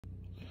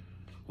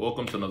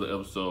Welcome to another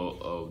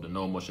episode of the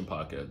No Motion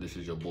Podcast. This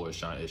is your boy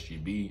Sean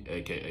SGB,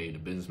 aka the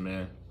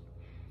businessman.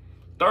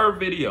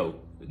 Third video.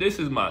 This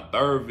is my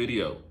third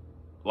video.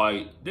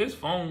 Like, this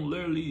phone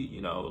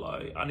literally,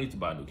 I need to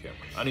buy a new camera.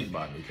 I need to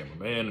buy a new camera,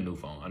 man, a new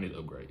phone. I need to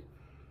upgrade.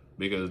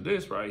 Because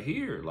this right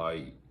here,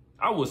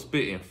 I was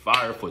spitting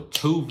fire for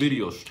 2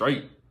 videos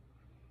straight.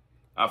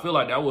 I feel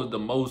like that was the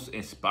most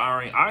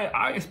inspiring.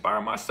 I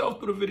inspired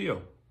myself through the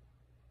video.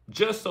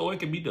 Just so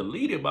it can be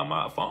deleted by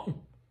my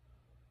phone.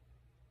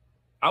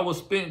 I was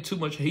spitting too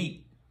much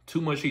heat.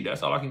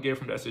 That's all I can get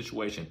from that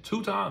situation.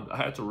 2 times I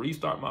had to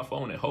restart my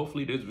phone, and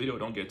hopefully this video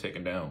don't get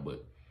taken down.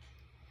 But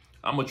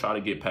I'm gonna try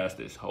to get past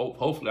this.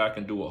 Hopefully I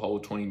can do a whole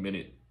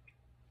 20-minute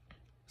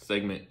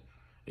segment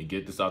and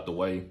get this out the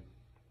way.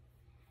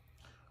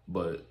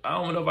 But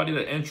I don't know if I did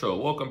an intro.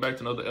 Welcome back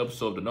to another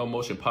episode of the No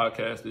Motion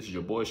Podcast. This is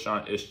your boy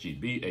Sean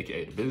SGB,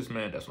 aka the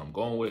businessman. That's what I'm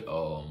going with.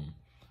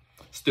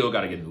 Still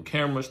got to get a new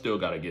camera, still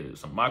got to get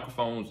some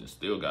microphones, and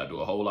still got to do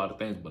a whole lot of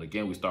things. But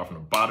again, we start from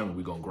the bottom and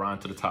we're going to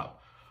grind to the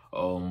top.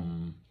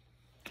 Plan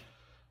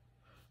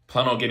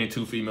on getting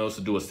 2 females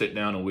to do a sit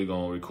down and we're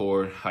going to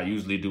record. I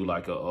usually do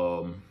like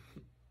a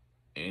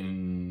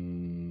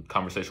in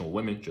conversation with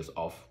women, just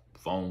off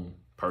phone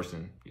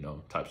person,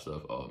 type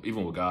stuff.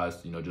 Even with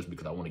guys, just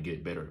because I want to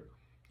get better,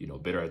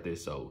 better at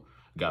this. So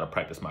got to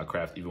practice my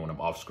craft even when I'm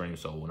off screen.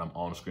 So when I'm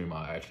on screen,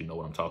 I actually know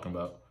what I'm talking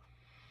about.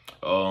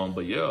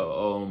 But yeah,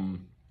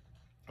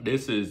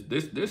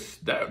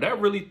 that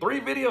really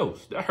 3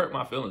 videos that hurt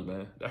my feelings,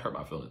 man.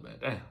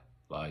 Damn,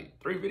 like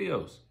 3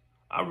 videos.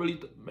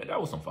 Man, that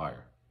was on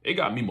fire. It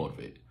got me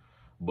motivated.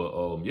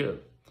 But yeah.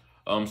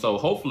 So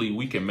hopefully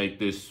we can make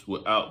this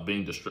without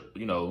being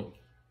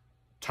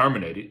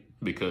terminated,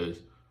 because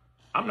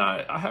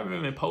I haven't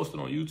even posted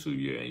on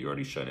YouTube yet and you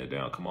already shutting it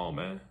down. Come on,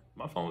 man.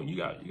 My phone, you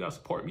gotta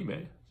support me,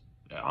 man.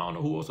 I don't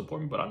know who will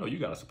support me, but I know you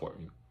gotta support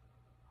me.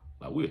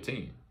 Like, we're a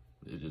team.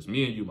 It's just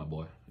me and you, my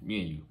boy.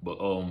 Me and you. But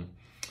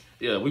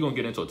yeah, we're gonna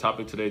get into a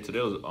topic today.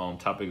 Today's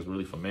topic is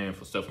really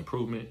for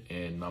self-improvement.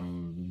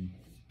 And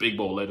big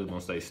bold letters gonna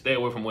say, stay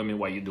away from women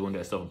while you're doing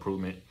that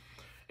self-improvement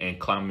and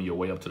climbing your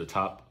way up to the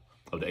top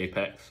of the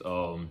apex.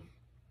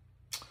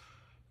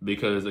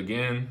 Because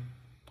again,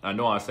 I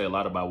know I say a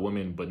lot about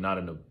women, but not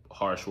in a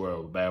harsh word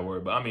or bad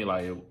word. But I mean,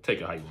 like,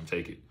 take it how you want to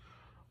take it.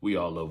 We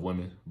all love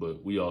women,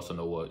 but we also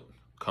know what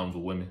comes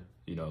with women,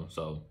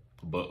 so.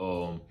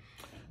 But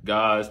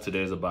guys,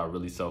 today is about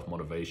really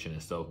self-motivation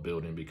and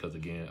self-building, because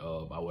again, I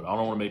don't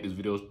want to make these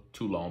videos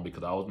too long,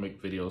 because I always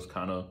make videos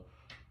kind of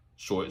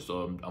short.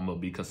 So I'm going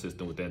to be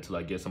consistent with that until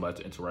I get somebody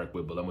to interact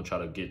with. But I'm going to try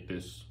to get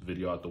this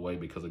video out the way,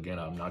 because again,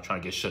 I'm not trying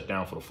to get shut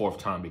down for the 4th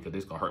time, because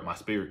it's going to hurt my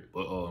spirit.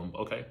 But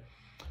okay.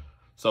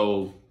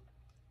 So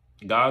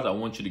guys, I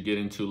want you to get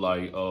into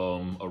like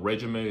a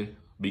regimen,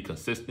 be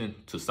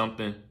consistent to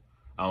something.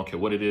 I don't care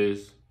what it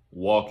is,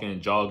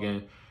 walking,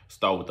 jogging.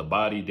 Start with the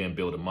body, then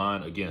build the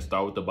mind. Again,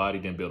 start with the body,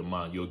 then build the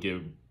mind. You'll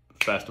get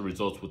faster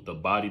results with the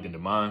body than the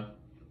mind.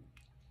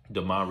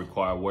 The mind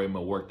requires way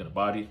more work than the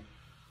body.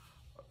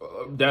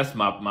 That's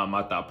my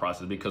thought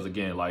process, because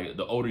again, like,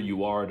 the older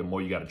you are, the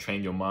more you got to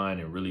train your mind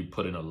and really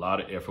put in a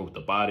lot of effort with the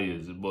body.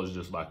 It was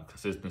just like a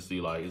consistency.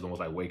 Like, it's almost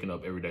like waking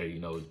up every day,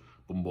 boom,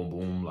 boom,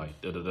 boom,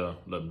 like da-da-da.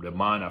 The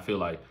mind, I feel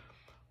like,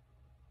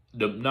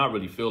 not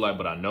really feel like,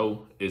 but I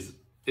know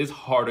it's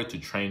harder to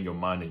train your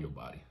mind than your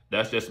body.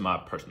 That's just my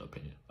personal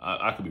opinion.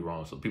 I could be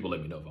wrong, so people let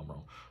me know if I'm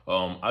wrong.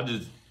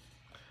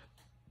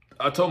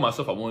 I told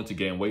myself I wanted to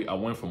gain weight. I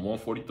went from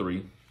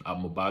 143.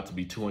 I'm about to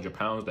be 200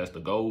 pounds. That's the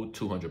goal.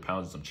 200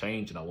 pounds and some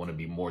change, and I want to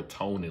be more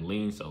toned and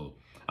lean. So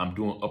I'm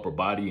doing upper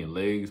body and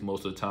legs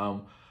most of the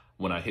time.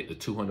 When I hit the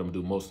 200, I'm going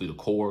to do mostly the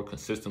core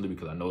consistently,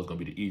 because I know it's going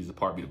to be the easiest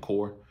part, be the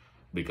core,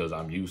 because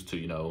I'm used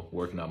to,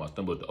 working out my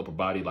stomach. The upper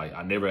body, like,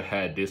 I never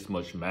had this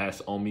much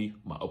mass on me,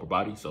 my upper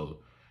body. So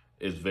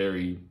it's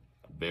very,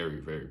 very,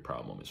 very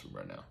proud moments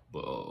right now.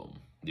 But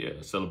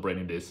yeah,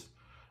 celebrating this.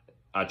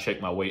 I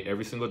check my weight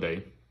every single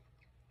day.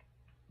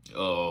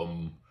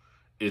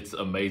 It's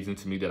amazing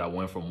to me that I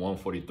went from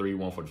 143,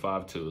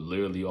 145 to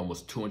literally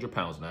almost 200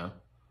 pounds now.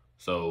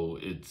 So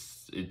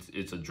it's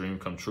a dream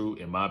come true,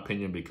 in my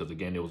opinion, because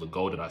again, it was a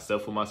goal that I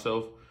set for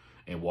myself,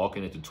 and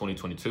walking into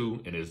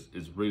 2022, and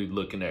it's really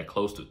looking at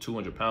close to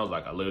 200 pounds.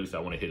 Like, I literally said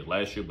I want to hit it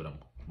last year, but I'm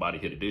about to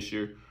hit it this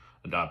year.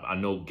 And I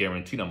know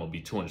guaranteed I'm gonna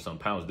be 200 some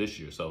pounds this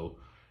year. So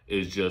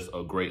it's just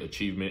a great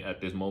achievement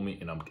at this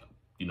moment.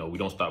 And we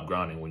don't stop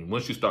grinding.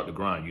 Once you start to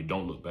grind, you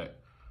don't look back.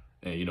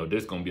 And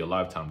this is gonna be a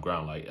lifetime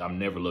grind. Like, I'm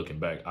never looking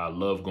back. I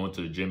love going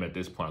to the gym at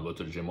this point. I go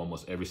to the gym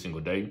almost every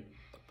single day.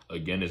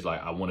 Again, it's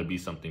like, I want to be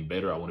something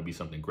better. I want to be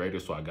something greater.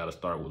 So I got to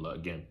start with,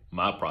 again,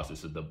 my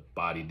process is the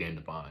body, then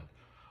the mind.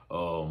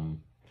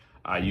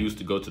 I used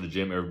to go to the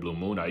gym every blue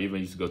moon. I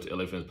even used to go to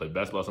LA Fitness, play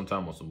basketball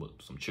sometime on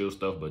some chill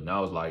stuff. But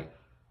now it's like,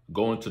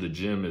 going to the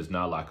gym is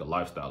not like a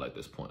lifestyle at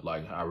this point.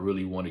 Like, I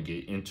really want to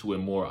get into it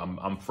more.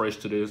 I'm fresh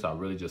to this. I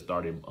really just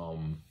started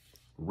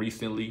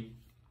recently,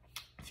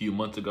 a few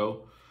months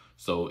ago.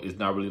 So it's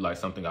not really like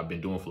something I've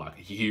been doing for like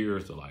a year.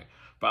 So like,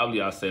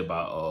 probably I'd say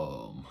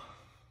about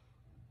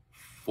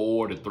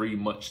 4 to 3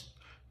 months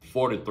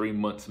 4 to 3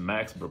 months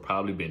max, but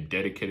probably been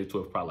dedicated to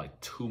it probably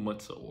like 2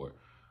 months or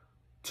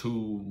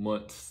 2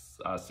 months.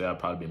 I say I've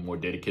probably been more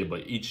dedicated,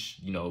 but each,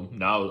 you know,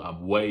 now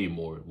I'm way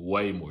more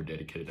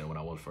dedicated than when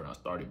I was first I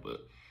started.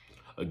 But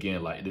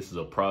again, like, this is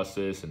a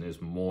process, and it's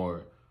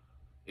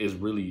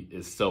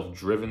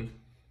self-driven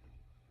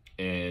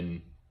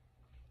and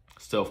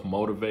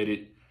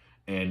self-motivated,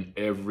 and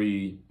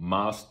every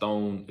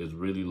milestone is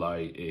really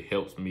like, it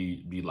helps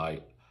me be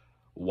like,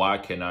 why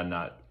can I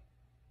not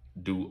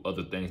do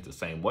other things the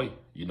same way?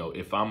 You know,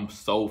 if I'm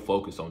so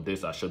focused on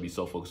this, I should be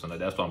so focused on that.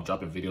 That's why I'm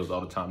dropping videos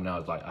all the time now.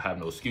 It's like, I have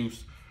no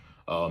excuse.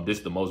 This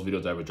is the most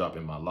videos I ever dropped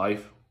in my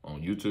life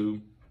on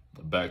YouTube,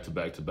 back to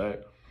back to back.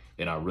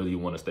 And I really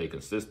want to stay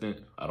consistent.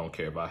 I don't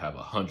care if I have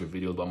 100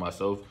 videos by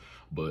myself,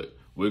 but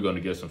we're going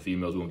to get some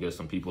females. We're going to get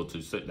some people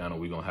to sit down,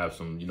 and we're going to have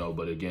some, you know,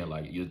 but again,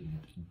 like, you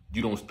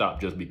don't stop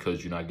just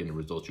because you're not getting the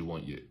results you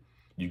want yet.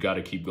 You got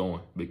to keep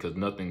going, because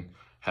nothing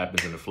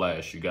happens in a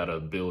flash. You got to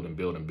build and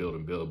build and build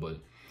and build. But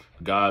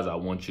guys, I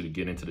want you to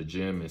get into the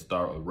gym and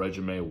start a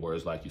regimen where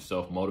it's like, you're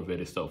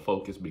self-motivated,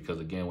 self-focused, because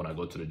again, when I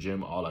go to the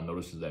gym, all I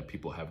notice is that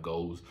people have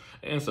goals,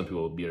 and some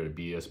people will be able to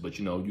BS, but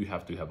you know, you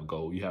have to have a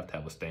goal. You have to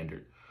have a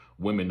standard.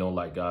 Women don't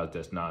like guys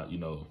that's not, you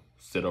know,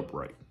 set up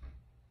right,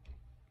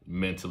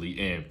 mentally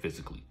and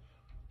physically.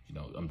 You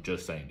know, I'm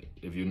just saying it.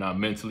 If you're not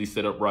mentally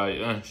set up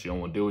right, she don't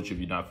want to deal with you.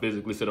 If you're not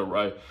physically set up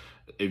right,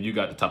 if you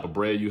got the type of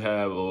bread you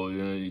have, or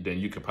then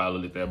you could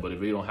probably let that. But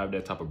if you don't have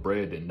that type of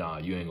bread, then nah,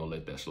 you ain't gonna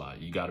let that slide.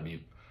 You got to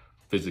be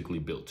physically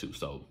built too.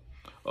 So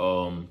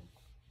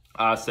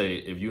I say,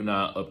 if you're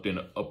not up in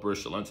the upper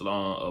echelon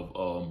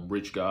of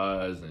rich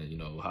guys and, you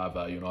know, high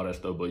value and all that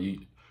stuff, but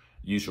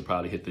you should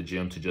probably hit the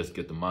gym to just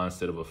get the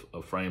mindset of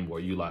a frame where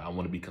you like, I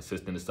want to be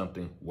consistent in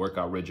something,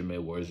 workout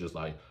regimen where it's just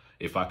like,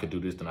 if I could do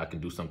this, then I can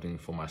do something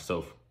for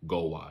myself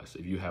goal wise.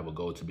 If you have a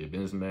goal to be a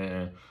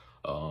businessman,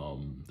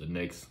 the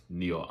next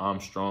Neil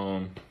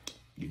Armstrong,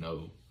 you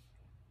know,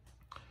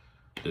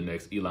 the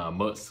next Elon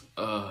Musk,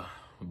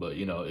 but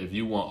you know, if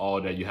you want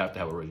all that, you have to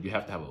have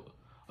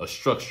a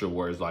structure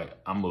where it's like,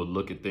 I'm gonna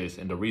look at this.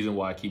 And the reason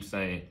why I kept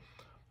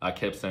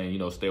saying, you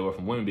know, stay away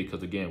from women,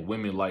 because again,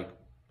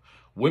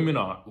 women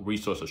are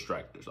resource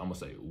extractors. I'm gonna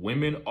say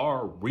women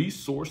are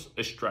resource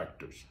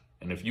extractors.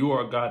 And if you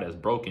are a guy that's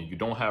broken, you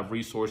don't have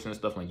resources and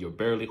stuff, like you're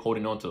barely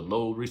holding on to the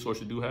low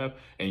resources you do have,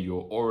 and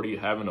you're already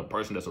having a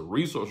person that's a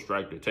resource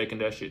extractor taking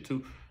that shit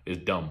too, is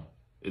dumb.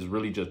 It's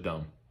really just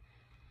dumb.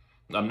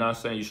 I'm not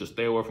saying you should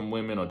stay away from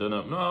women or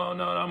no, I'm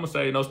gonna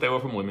say no, stay away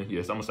from women.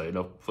 Yes, I'm gonna say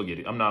no, forget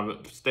it.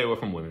 Stay away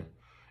from women.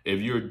 If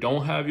you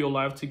don't have your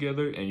life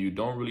together and you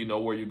don't really know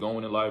where you're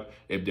going in life,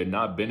 if they're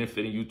not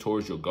benefiting you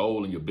towards your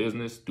goal and your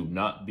business, do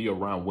not be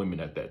around women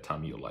at that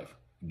time of your life.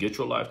 Get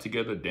your life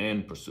together,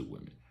 then pursue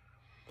women.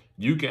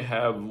 You can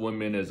have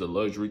women as a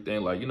luxury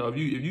thing. Like, you know, if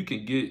you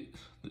can get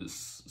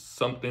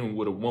something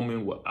with a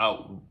woman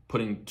without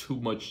putting too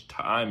much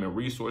time and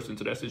resource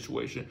into that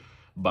situation,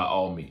 by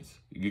all means,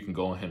 you can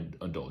go ahead and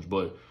indulge.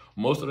 But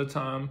most of the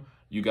time,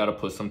 you got to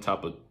put some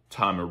type of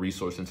time and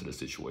resource into the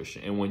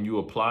situation. And when you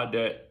apply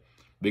that,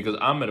 because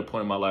I'm at a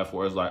point in my life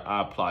where it's like,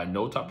 I apply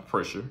no type of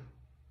pressure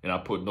and I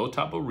put no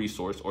type of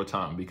resource or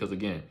time. Because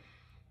again,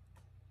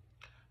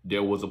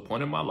 there was a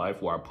point in my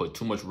life where I put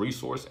too much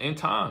resource and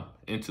time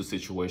into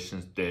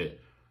situations that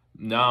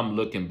now I'm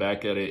looking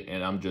back at it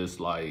and I'm just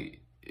like,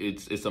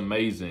 it's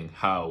amazing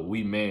how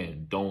we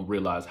men don't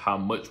realize how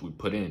much we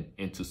put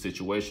into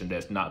situations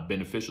that's not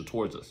beneficial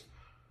towards us.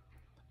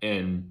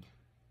 And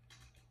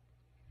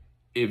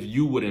if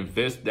you would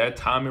invest that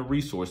time and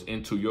resource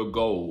into your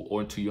goal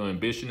or into your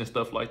ambition and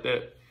stuff like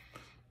that,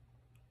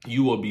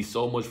 you will be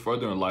so much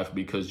further in life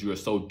because you are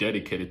so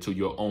dedicated to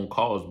your own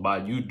cause. By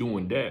you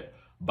doing that,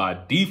 by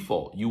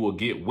default, you will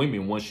get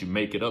women once you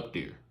make it up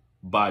there.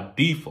 By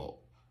default,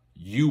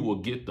 you will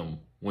get them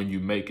when you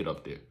make it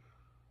up there.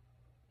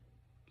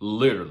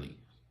 Literally.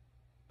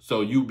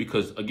 So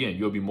because again,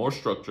 you'll be more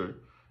structured,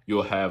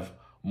 you'll have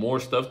more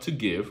stuff to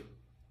give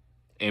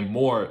and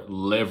more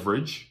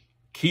leverage.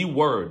 Key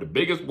word, the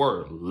biggest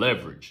word,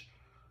 leverage.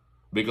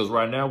 Because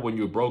right now, when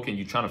you're broken,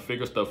 you're trying to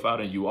figure stuff out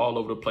and you all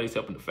over the place,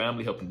 helping the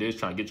family, helping this,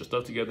 trying to get your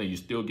stuff together, and you're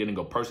still getting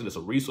a person that's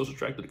a resource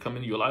attractor to come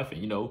into your life. And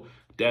you know,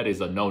 that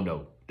is a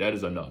no-no. That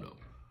is a no-no.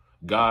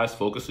 Guys,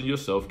 focus on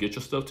yourself, get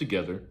your stuff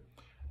together,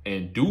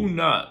 and do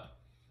not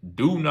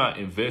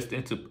invest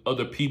into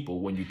other people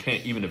when you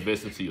can't even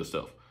invest into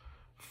yourself.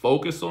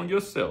 Focus on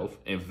yourself,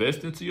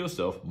 invest into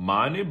yourself,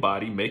 mind and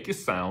body, make it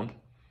sound.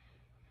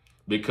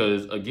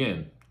 Because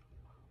again,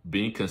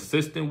 being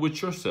consistent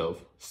with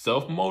yourself,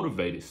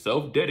 self-motivated,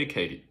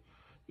 self-dedicated,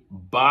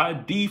 by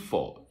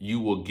default, you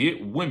will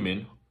get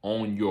women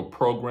on your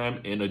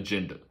program and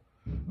agenda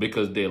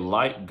because they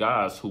like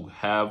guys who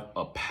have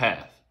a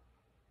path.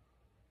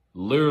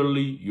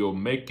 Literally, you're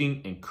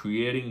making and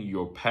creating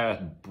your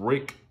path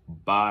brick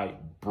by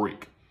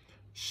brick.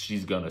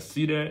 She's going to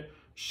see that.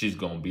 She's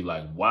going to be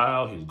like,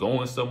 wow, he's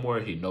going somewhere.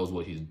 He knows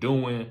what he's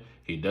doing.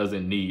 He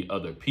doesn't need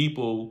other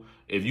people.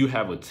 If you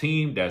have a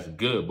team, that's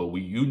good, but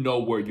you know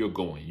where you're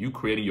going. You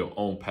creating your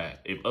own path.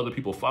 If other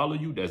people follow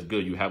you, that's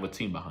good. You have a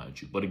team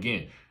behind you. But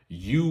again,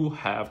 You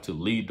have to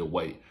lead the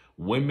way.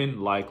 Women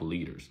like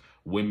leaders.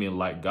 Women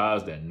like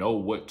guys that know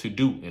what to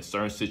do in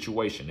certain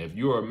situations. If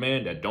you're a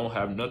man that don't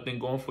have nothing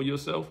going for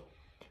yourself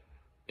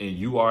and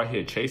you are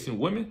here chasing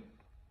women,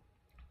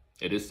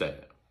 it is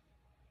sad.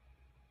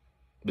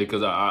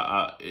 Because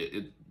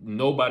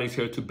nobody's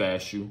here to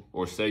bash you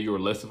or say you're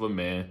less of a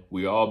man.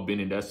 We all been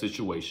in that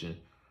situation.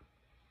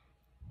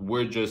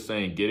 We're just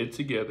saying get it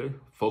together,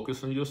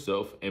 focus on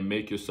yourself, and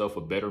make yourself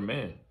a better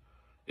man.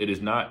 It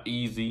is not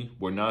easy.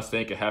 We're not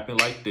saying it can happen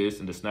like this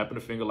and the snapping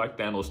the finger like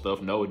Thanos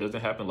stuff. No, it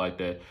doesn't happen like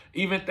that.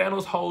 Even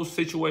Thanos' whole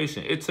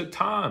situation, it took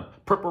time,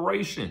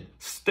 preparation,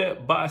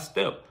 step by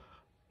step.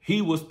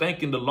 He was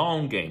thinking the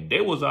long game.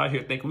 They was out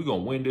here thinking we're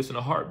going to win this in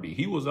a heartbeat.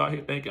 He was out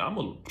here thinking,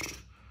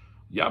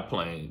 y'all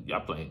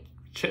playing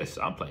chess.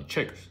 I'm playing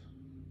checkers.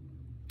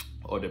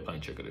 Or they're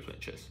playing checkers, they're playing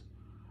chess.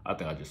 I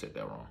think I just said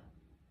that wrong.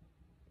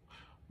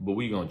 But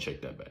we're going to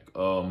check that back.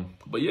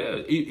 But yeah,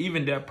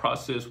 even that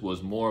process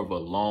was more of a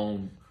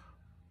long,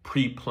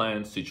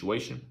 pre-planned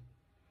situation.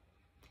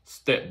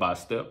 Step by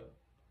step.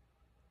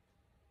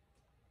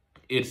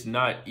 It's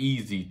not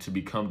easy to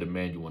become the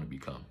man you want to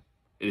become.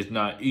 It is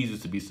not easy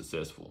to be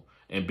successful.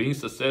 And being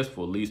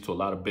successful leads to a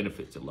lot of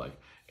benefits in life.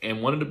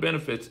 And one of the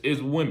benefits is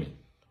women.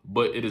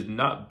 But it is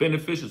not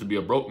beneficial to be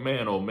a broke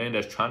man or a man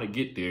that's trying to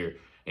get there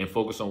and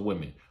focus on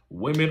women.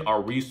 Women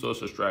are resource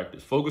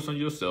extractors. Focus on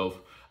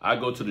yourself. I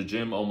go to the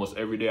gym almost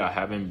every day. I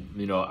haven't,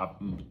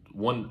 I'm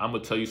going to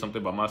tell you something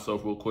about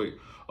myself real quick.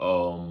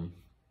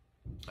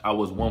 I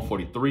was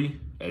 143.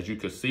 As you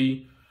can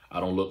see, I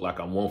don't look like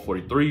I'm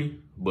 143,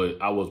 but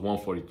I was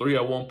 143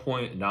 at one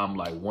point. Now I'm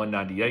like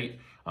 198.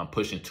 I'm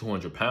pushing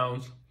 200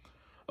 pounds.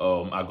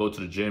 I go to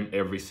the gym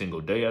every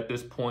single day at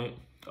this point.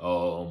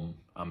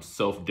 I'm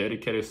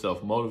self-dedicated,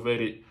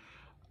 self-motivated.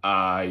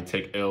 I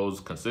take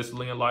L's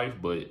consistently in life,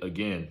 but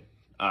again,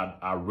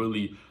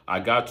 I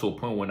got to a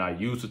point when I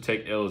used to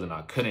take L's and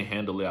I couldn't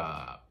handle it.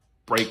 I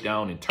break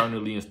down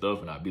internally and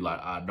stuff, and I'd be like,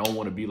 I don't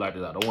want to be like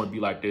this. I don't want to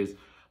be like this.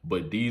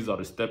 But these are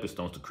the stepping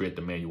stones to create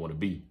the man you want to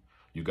be.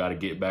 You got to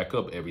get back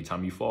up every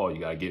time you fall.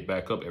 You got to get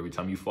back up every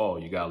time you fall.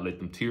 You got to let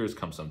them tears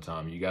come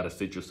sometime. You got to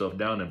sit yourself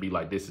down and be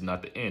like, this is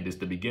not the end. This is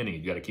the beginning.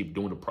 You got to keep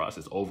doing the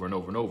process over and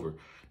over and over.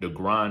 The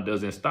grind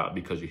doesn't stop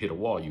because you hit a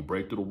wall. You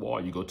break through the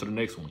wall, you go to the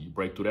next one. You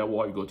break through that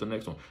wall, you go to the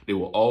next one. There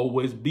will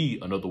always be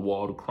another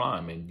wall to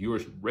climb. And you're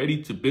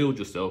ready to build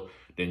yourself,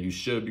 then you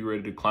should be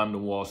ready to climb the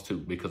walls too.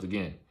 Because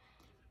again,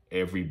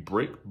 every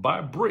brick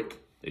by brick,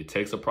 it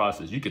takes a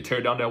process. You can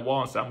tear down that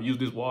wall and say, I'm going to use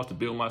this wall to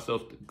build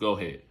myself. Go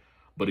ahead.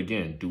 But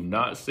again, do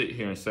not sit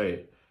here and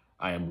say,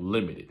 I am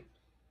limited.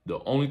 The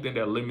only thing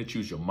that limits you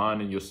is your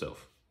mind and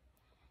yourself.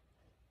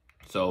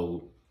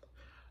 So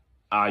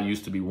I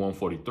used to be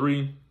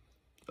 143,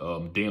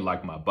 didn't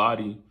like my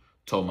body,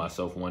 told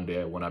myself one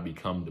day when I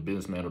become the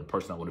businessman or the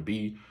person I want to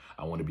be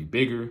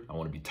bigger, I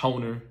want to be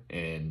toner.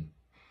 And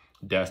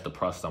that's the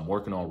process I'm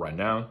working on right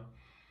now.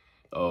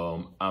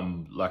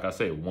 I'm, like I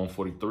said,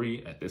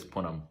 143. At this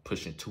point, I'm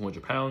pushing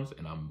 200 pounds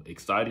and I'm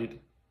excited.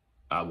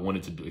 I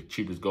wanted to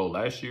achieve this goal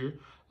last year.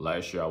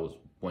 Last year, I was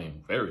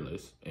weighing very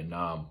less, and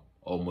now I'm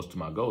almost to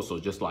my goal. So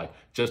just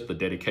the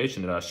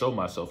dedication that I show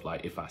myself,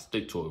 like if I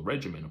stick to a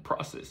regimen, a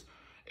process,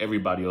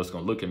 everybody else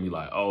gonna look at me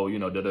like, oh,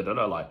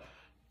 like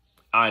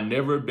I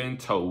never been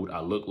told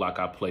I look like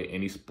I play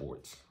any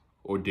sports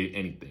or did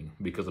anything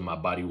because of my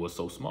body was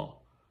so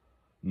small.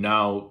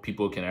 Now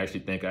people can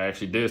actually think I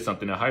actually did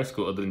something in high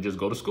school other than just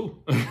go to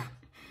school.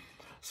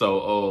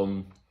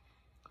 So,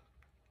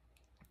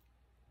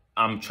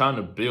 I'm trying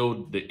to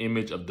build the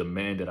image of the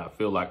man that I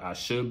feel like I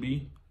should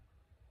be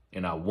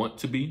and I want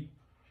to be.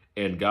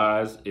 And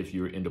guys, if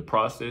you're in the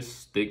process,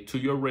 stick to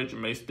your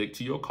regimen, stick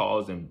to your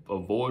cause, and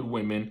avoid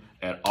women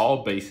at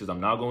all bases. I'm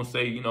not going to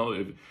say,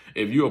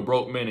 if you're a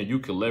broke man and you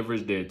can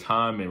leverage their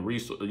time and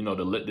resource,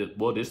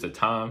 this the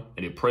time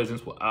and their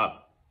presence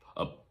without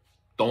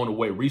throwing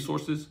away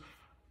resources,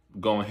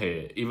 go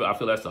ahead. Even I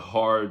feel that's a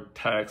hard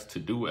task to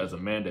do as a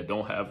man that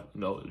don't have,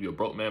 you're a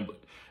broke man,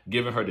 but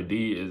giving her the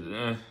D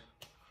is,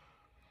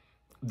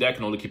 that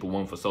can only keep a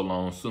woman for so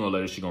long. Sooner or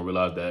later, she's going to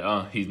realize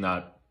that he's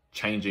not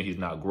changing, he's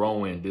not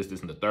growing, this,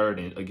 and the third.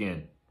 And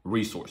again,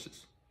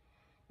 resources.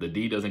 The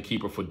D doesn't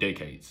keep her for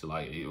decades.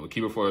 Like, it will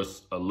keep her for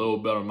a little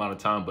better amount of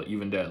time, but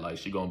even that, like,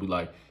 she's going to be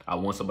like, I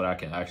want somebody I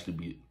can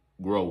actually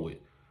grow with,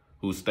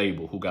 who's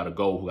stable, who got a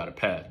goal, who got a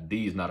path.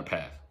 D is not a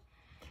path.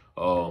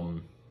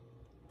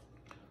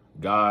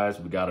 Guys,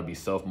 we got to be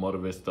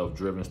self-motivated,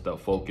 self-driven,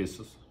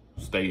 self-focused.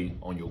 Stay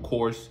on your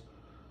course.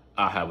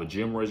 I have a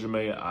gym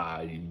resume.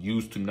 I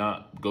used to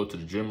not go to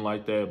the gym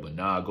like that, but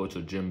now I go to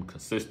the gym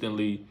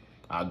consistently.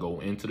 I go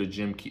into the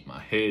gym, keep my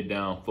head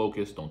down,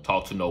 focused. Don't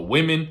talk to no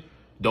women.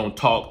 Don't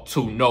talk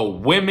to no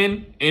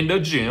women in the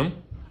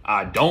gym.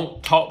 I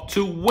don't talk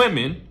to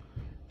women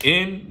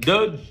in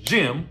the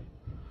gym.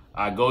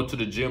 I go to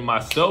the gym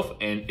myself,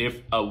 and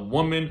if a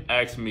woman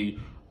asks me,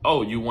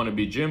 oh, you want to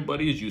be gym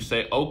buddies? You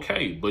say,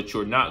 okay, but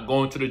you're not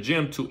going to the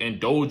gym to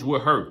indulge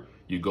with her.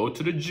 You go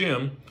to the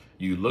gym.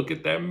 You look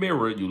at that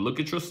mirror, you look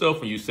at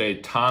yourself, and you say,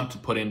 time to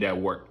put in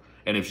that work.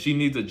 And if she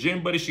needs a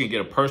gym buddy, she can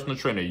get a personal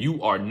trainer.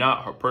 You are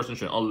not her personal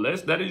trainer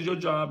unless that is your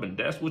job and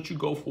that's what you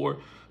go for.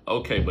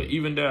 Okay, but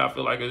even there, I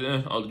feel like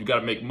you got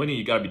to make money.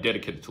 You got to be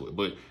dedicated to it.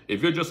 But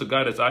if you're just a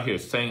guy that's out here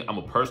saying I'm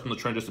a personal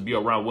trainer just to be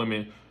around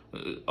women,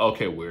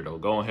 okay,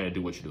 weirdo, go ahead and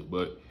do what you do.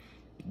 But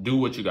do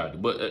what you got to do.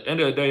 But at the end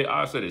of the day,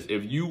 I say this: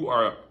 if you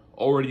are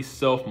already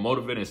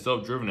self-motivated and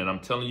self-driven, and I'm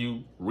telling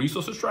you,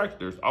 resource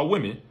attractors are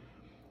women,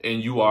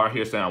 and you are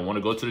here saying I want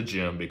to go to the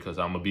gym because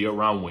I'm gonna be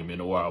around women,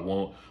 or I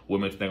want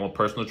women to think I'm a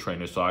personal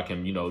trainer so I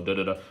can,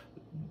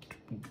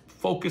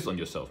 Focus on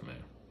yourself,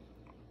 man.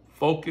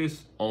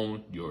 Focus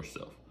on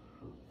yourself.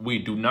 We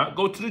do not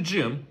go to the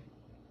gym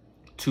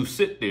to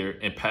sit there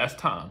and pass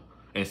time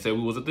and say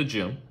we was at the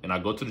gym and I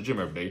go to the gym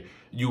every day.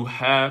 You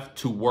have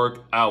to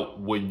work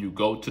out when you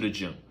go to the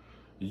gym.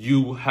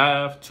 You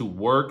have to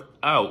work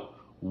out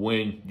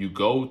when you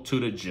go to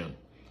the gym.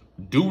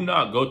 Do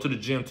not go to the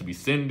gym to be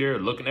sitting there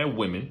looking at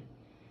women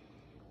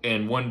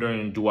and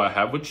wondering, do I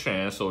have a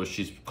chance, or if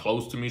she's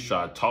close to me, should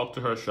I talk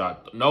to her?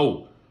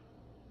 No.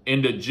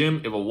 In the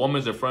gym, if a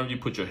woman's in front of you,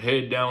 put your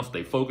head down,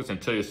 stay focused,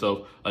 and tell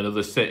yourself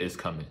another set is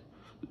coming.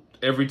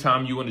 Every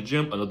time you in the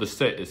gym, another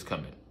set is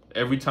coming.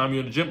 Every time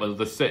you're in the gym,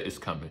 another set is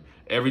coming.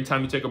 Every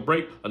time you take a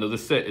break, another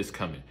set is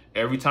coming.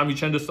 Every time you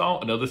change a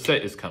song, another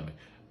set is coming.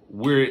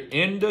 We're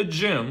in the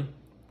gym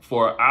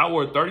for an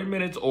hour, 30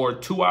 minutes, or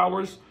 2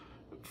 hours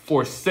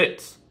for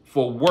sets,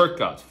 for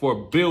workouts, for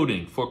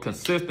building, for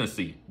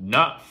consistency,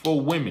 not for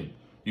women.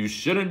 You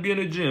shouldn't be in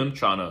the gym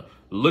trying to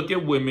look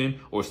at women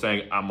or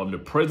saying, I'm in the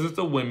presence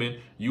of women.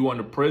 You are in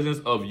the presence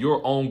of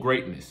your own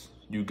greatness.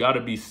 You got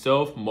to be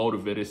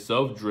self-motivated,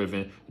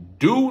 self-driven.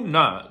 Do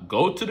not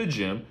go to the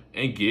gym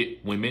and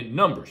get women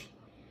numbers.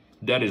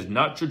 That is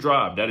not your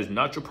drive. That is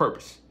not your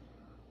purpose.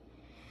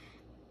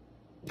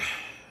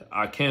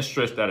 I can't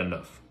stress that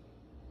enough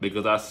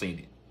because I've seen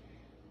it.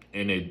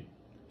 And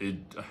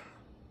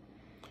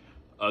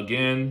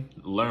again,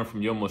 learn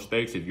from your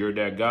mistakes. If you're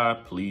that guy,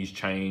 please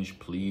change.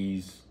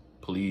 Please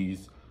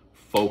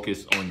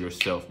focus on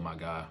yourself, my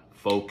guy.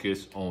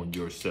 Focus on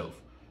yourself.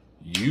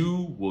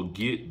 You will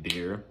get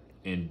there,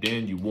 and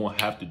then you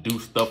won't have to do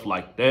stuff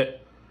like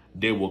that.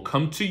 They will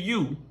come to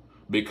you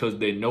because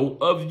they know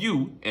of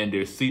you and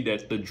they see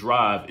that the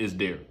drive is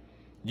there.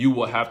 You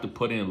will have to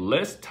put in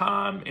less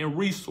time and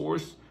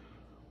resource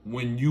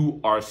when you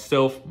are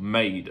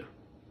self-made.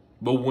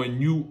 But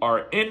when you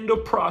are in the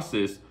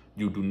process,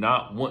 you do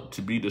not want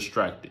to be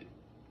distracted.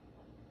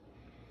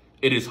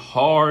 It is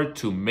hard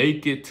to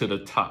make it to the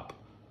top.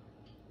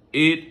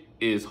 It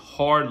is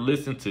hard.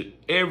 Listen to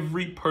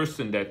every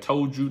person that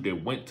told you they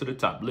went to the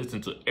top.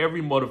 Listen to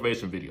every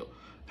motivation video.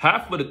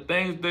 Half of the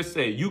things they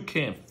say you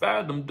can't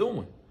fathom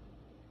doing.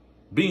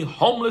 Being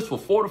homeless for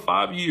 4 to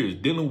 5 years,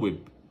 dealing with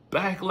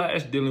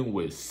backlash, dealing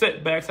with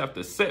setbacks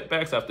after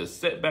setbacks after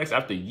setbacks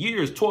after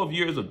years, 12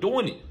 years of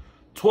doing it.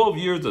 12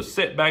 years of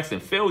setbacks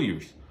and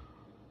failures.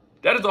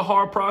 That is a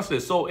hard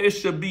process. So it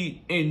should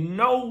be in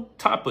no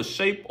type of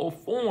shape or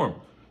form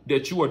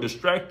that you are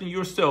distracting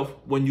yourself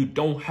when you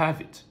don't have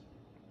it.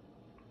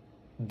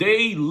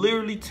 They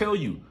literally tell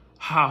you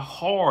how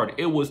hard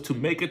it was to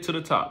make it to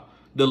the top.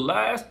 The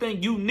last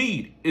thing you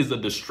need is a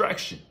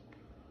distraction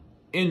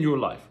in your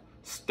life.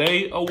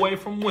 Stay away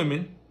from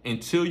women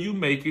until you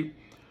make it.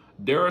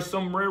 There are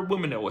some rare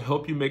women that will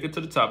help you make it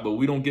to the top, but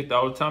we don't get that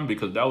all the time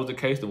because that was the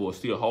case. Then we'll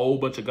see a whole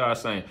bunch of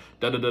guys saying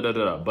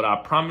da-da-da-da-da. But I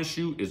promise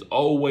you, it's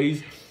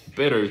always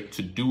better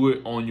to do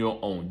it on your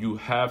own. You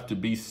have to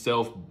be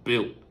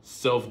self-built,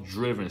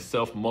 self-driven,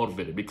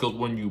 self-motivated, because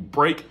when you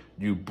break,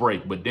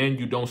 but then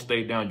you don't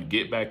stay down. You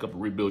get back up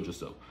and rebuild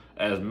yourself.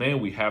 As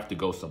men, we have to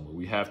go somewhere.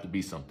 We have to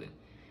be something.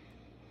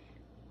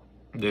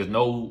 There's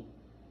no,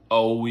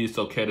 oh, it's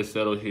okay to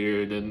settle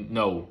here. Then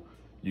no,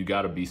 you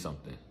got to be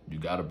something. You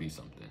got to be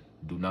something.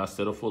 Do not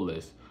settle for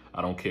less.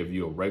 I don't care if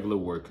you're a regular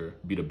worker.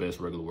 Be the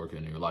best regular worker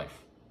in your life.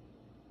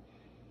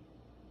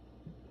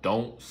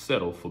 Don't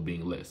settle for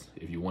being less.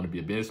 If you want to be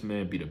a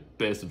businessman, be the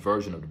best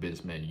version of the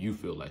businessman you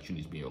feel like you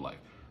need to be in your life.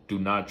 Do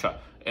not try.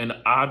 And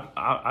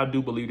I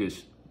do believe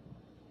this.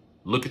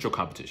 Look at your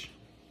competition.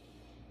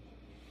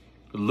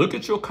 Look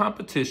at your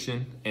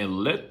competition and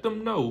let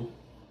them know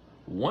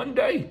one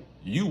day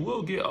you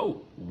will get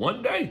old.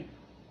 One day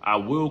I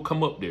will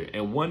come up there,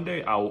 and one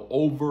day I will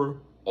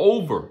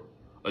over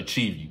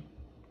achieve you.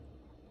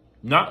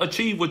 Not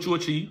achieve what you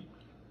achieve.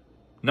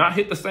 Not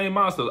hit the same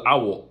milestone. I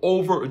will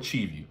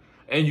overachieve you.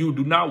 And you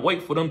do not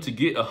wait for them to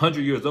get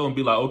 100 years old and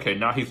be like, okay,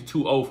 now he's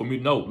too old for me.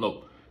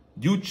 No.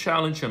 You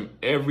challenge him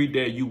every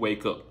day you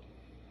wake up.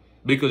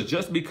 Because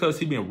just because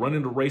he been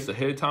running the race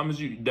ahead of time as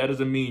you, that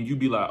doesn't mean you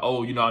be like,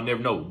 oh, I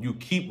never know. You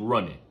keep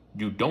running.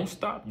 You don't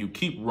stop. You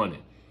keep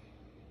running.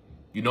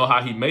 You know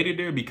how he made it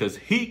there? Because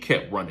he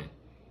kept running.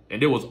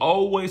 And there was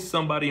always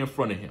somebody in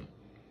front of him.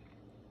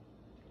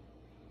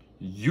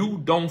 You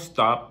don't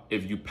stop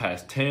if you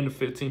pass 10 to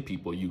 15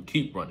 people. You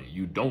keep running.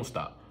 You don't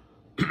stop.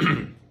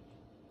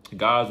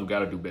 Guys, we got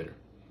to do better.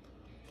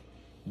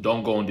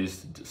 Don't go on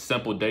these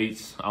simple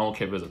dates. I don't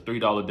care if it's a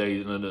 $3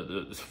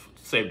 date.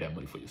 Save that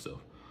money for yourself.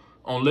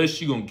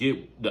 Unless you're going to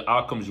get the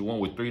outcomes you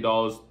want with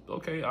 $3,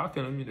 okay, I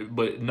can.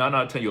 But 9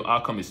 out of 10, your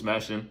outcome is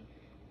smashing.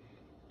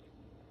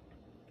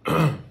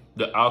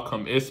 The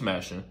outcome is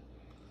smashing.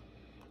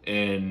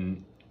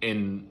 And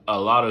in a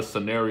lot of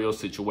scenario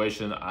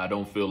situations, I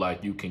don't feel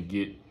like you can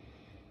get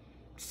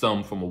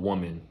some from a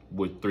woman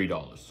with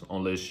 $3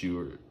 unless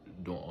you're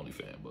doing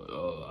OnlyFans. But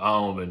I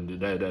don't even,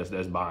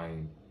 that's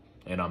buying.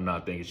 And I'm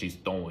not thinking she's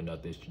throwing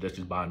nothing. That's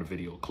just buying the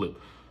video clip.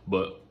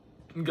 But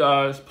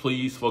guys,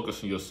 please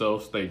focus on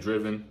yourself. Stay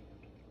driven,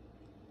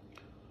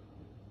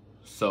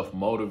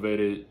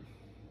 self-motivated,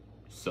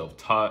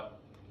 self-taught.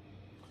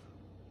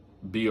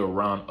 Be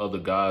around other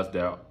guys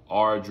that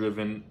are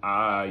driven.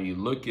 I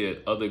look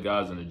at other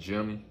guys in the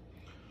gym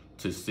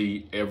to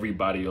see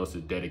everybody else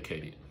is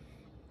dedicated.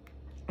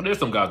 There's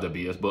some guys that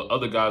BS, but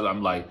other guys,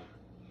 I'm like,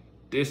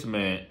 this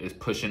man is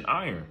pushing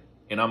iron.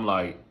 And I'm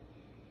like,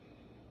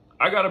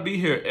 I got to be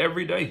here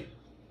every day.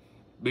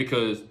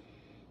 Because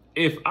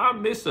if I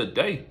miss a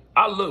day,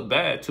 I look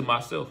bad to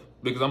myself.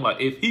 Because I'm like,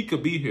 if he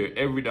could be here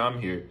every day I'm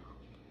here,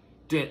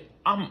 then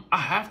I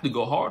have to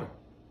go harder.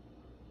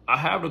 I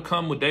have to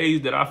come with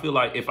days that I feel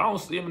like if I don't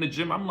see him in the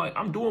gym, I'm like,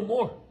 I'm doing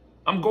more.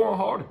 I'm going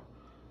harder.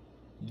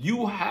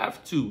 You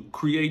have to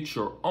create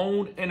your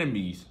own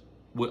enemies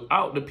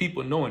without the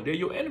people knowing they're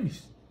your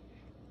enemies.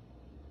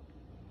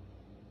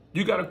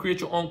 You got to create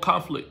your own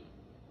conflict.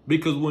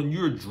 Because when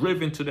you're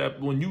driven to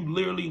that, when you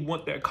literally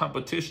want that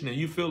competition and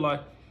you feel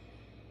like,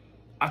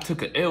 I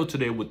took an L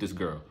today with this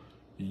girl,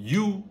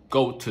 you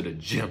go to the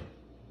gym.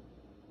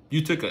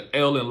 You took an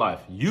L in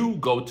life. You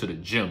go to the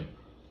gym.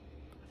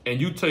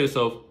 And you tell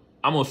yourself,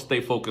 I'm going to stay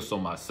focused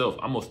on myself.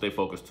 I'm going to stay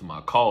focused to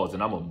my cause.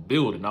 And I'm going to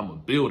build and I'm going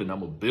to build and I'm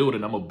going to build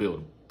and I'm going to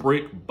build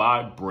brick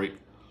by brick,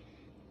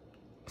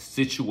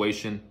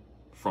 situation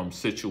from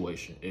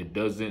situation. It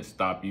doesn't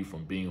stop you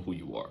from being who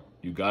you are.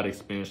 You got to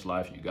experience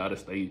life. You got to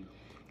stay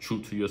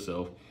true to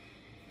yourself.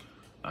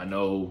 I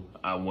know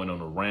I went on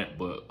a rant,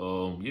 but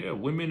yeah,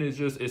 women is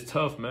just, it's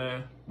tough,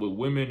 man. With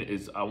women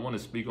is, I want to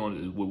speak on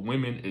it. With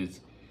women is,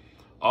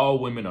 all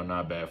women are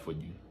not bad for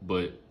you,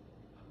 but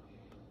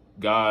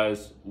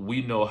guys,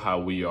 we know how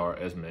we are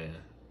as men,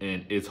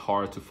 and it's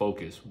hard to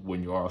focus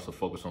when you are also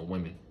focused on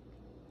women.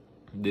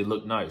 They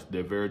look nice.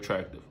 They're very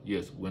attractive.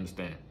 Yes, we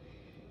understand.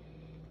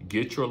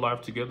 Get your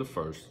life together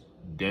first,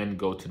 then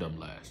go to them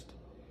last.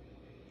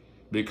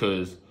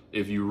 Because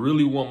if you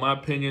really want my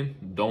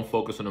opinion, don't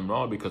focus on them at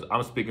all, because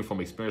I'm speaking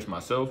from experience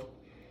myself.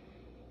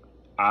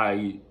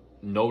 I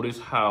notice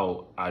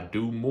how I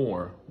do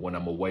more when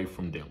I'm away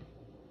from them.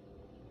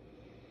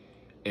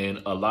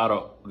 And a lot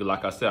of,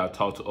 like I said, I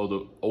talk to other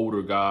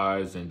older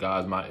guys and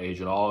guys my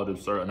age and all of them,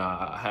 sir. And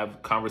I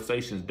have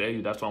conversations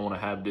daily. That's why I want to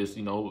have this,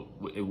 you know,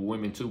 with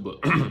women too, but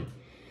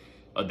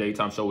a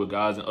daytime show with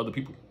guys and other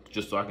people,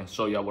 just so I can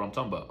show y'all what I'm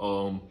talking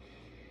about.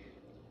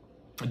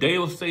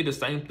 They'll say the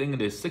same thing in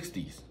their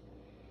 60s,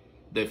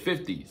 their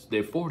 50s,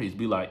 their 40s.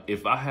 Be like,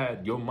 if I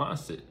had your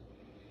mindset,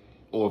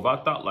 or if I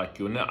thought like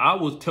you. Now, I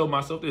would tell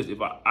myself this, if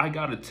I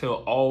got to tell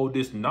all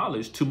this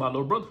knowledge to my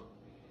little brother.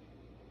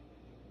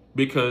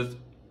 Because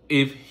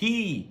if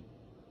he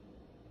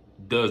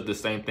does the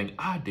same thing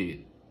I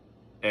did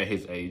at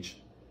his age,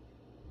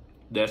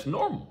 that's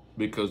normal,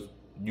 because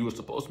you were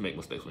supposed to make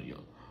mistakes when you're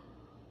young.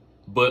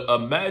 But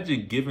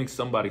imagine giving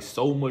somebody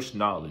so much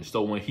knowledge,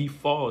 so when he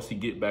falls, he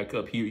get back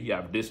up. He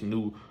have this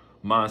new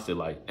mindset,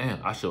 like, damn,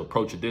 I should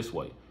approach it this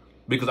way.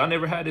 Because I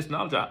never had this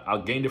knowledge.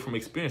 I gained it from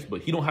experience,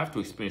 but he don't have to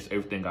experience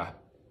everything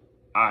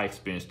I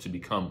experienced to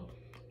become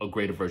a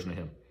greater version of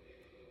him.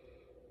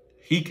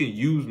 He can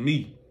use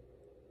me,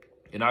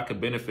 and I could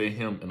benefit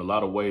him in a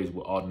lot of ways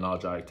with all the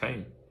knowledge I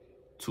attained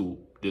to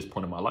this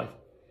point in my life.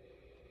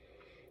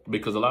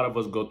 Because a lot of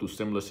us go through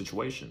similar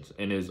situations,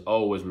 and it's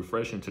always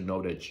refreshing to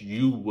know that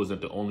you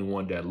wasn't the only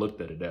one that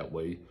looked at it that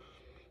way.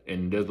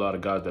 And there's a lot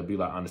of guys that be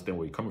like, I understand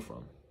where you're coming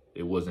from.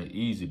 It wasn't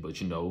easy, but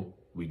you know,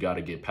 we got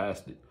to get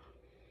past it.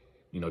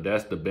 You know,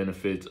 that's the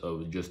benefits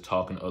of just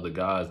talking to other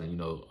guys and, you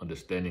know,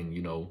 understanding,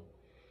 you know,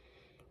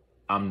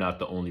 I'm not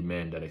the only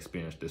man that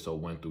experienced this or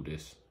went through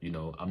this. You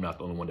know, I'm not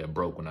the only one that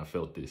broke when I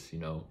felt this, you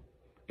know.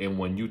 And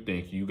when you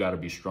think you got to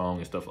be strong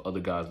and stuff,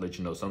 other guys let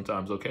you know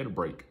sometimes it's okay to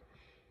break.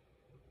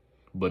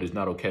 But it's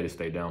not okay to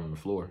stay down on the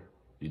floor.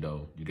 You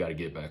know, you got to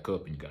get back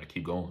up and you got to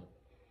keep going.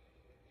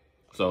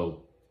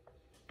 So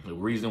the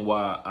reason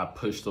why I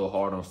push so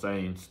hard on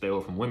saying stay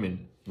away from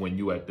women when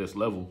you at this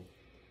level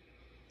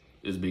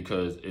is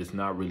because it's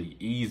not really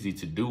easy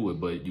to do it,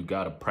 but you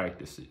got to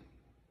practice it.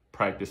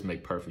 Practice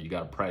make perfect. You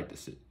got to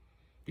practice it.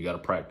 You got to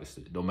practice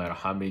it. No matter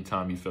how many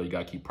times you fail, you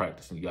got to keep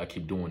practicing. You got to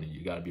keep doing it.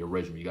 You got to be a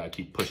regimen. You got to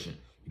keep pushing.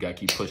 You got to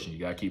keep pushing. You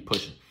got to keep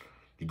pushing.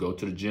 You go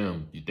to the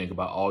gym. You think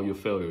about all your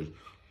failures.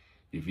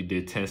 If you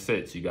did 10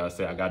 sets, you got to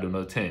say, I got to do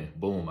another 10.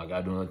 Boom. I got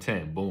to do another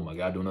 10. Boom. I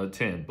got to do another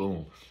 10.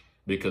 Boom.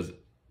 Because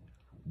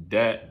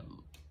that,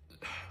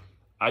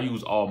 I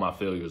use all my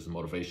failures as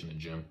motivation in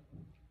the gym.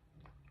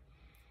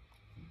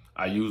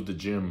 I use the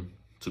gym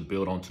to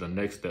build on to the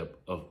next step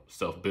of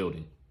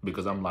self-building.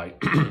 Because I'm like,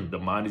 the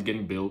mind is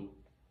getting built.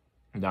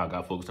 Now I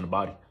got to focus on the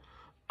body.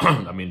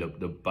 I mean,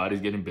 the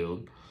body's getting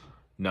built.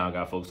 Now I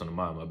got to focus on the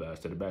mind. My bad, I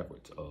said it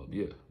backwards.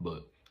 Yeah,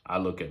 but I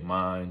look at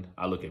mind,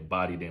 I look at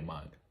body, then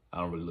mind. I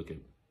don't really look at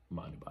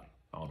mind and body.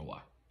 I don't know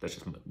why. That's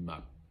just my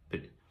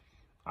opinion.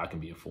 I can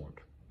be informed.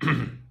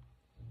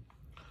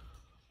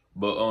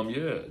 But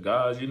yeah,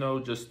 guys, you know,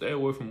 just stay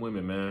away from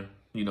women, man.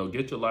 You know,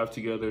 get your life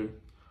together.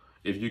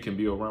 If you can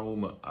be around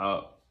women,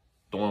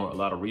 throwing a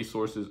lot of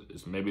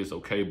resources, maybe it's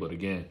okay. But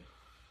again,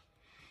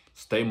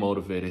 stay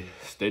motivated,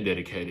 stay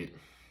dedicated,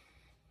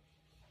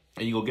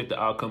 and you go get the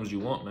outcomes you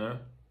want, man.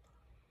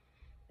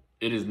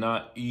 It is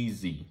not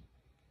easy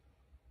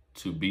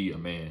to be a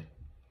man,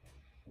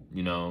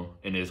 you know,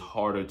 and it's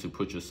harder to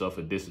put yourself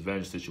in a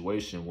disadvantaged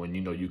situation when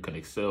you know you can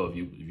excel if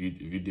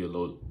you did a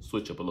little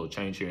switch up, a little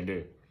change here and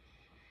there.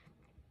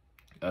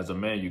 As a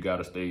man, you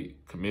gotta stay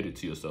committed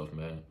to yourself,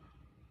 man.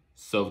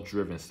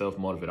 Self-driven,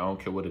 self-motivated. I don't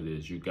care what it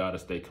is. You gotta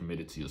stay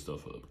committed to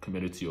yourself,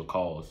 committed to your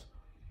cause.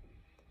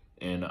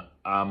 And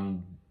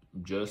I'm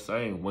just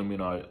saying, women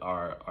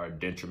are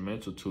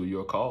detrimental to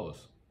your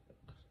cause.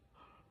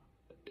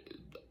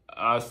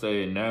 I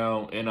say it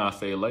now and I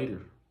say it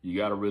later. You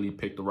gotta really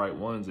pick the right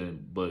ones.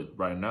 But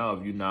right now,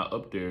 if you're not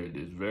up there,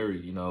 it's very,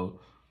 you know,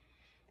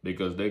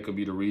 because they could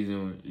be the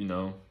reason, you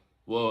know.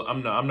 Well,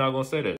 I'm not gonna say that.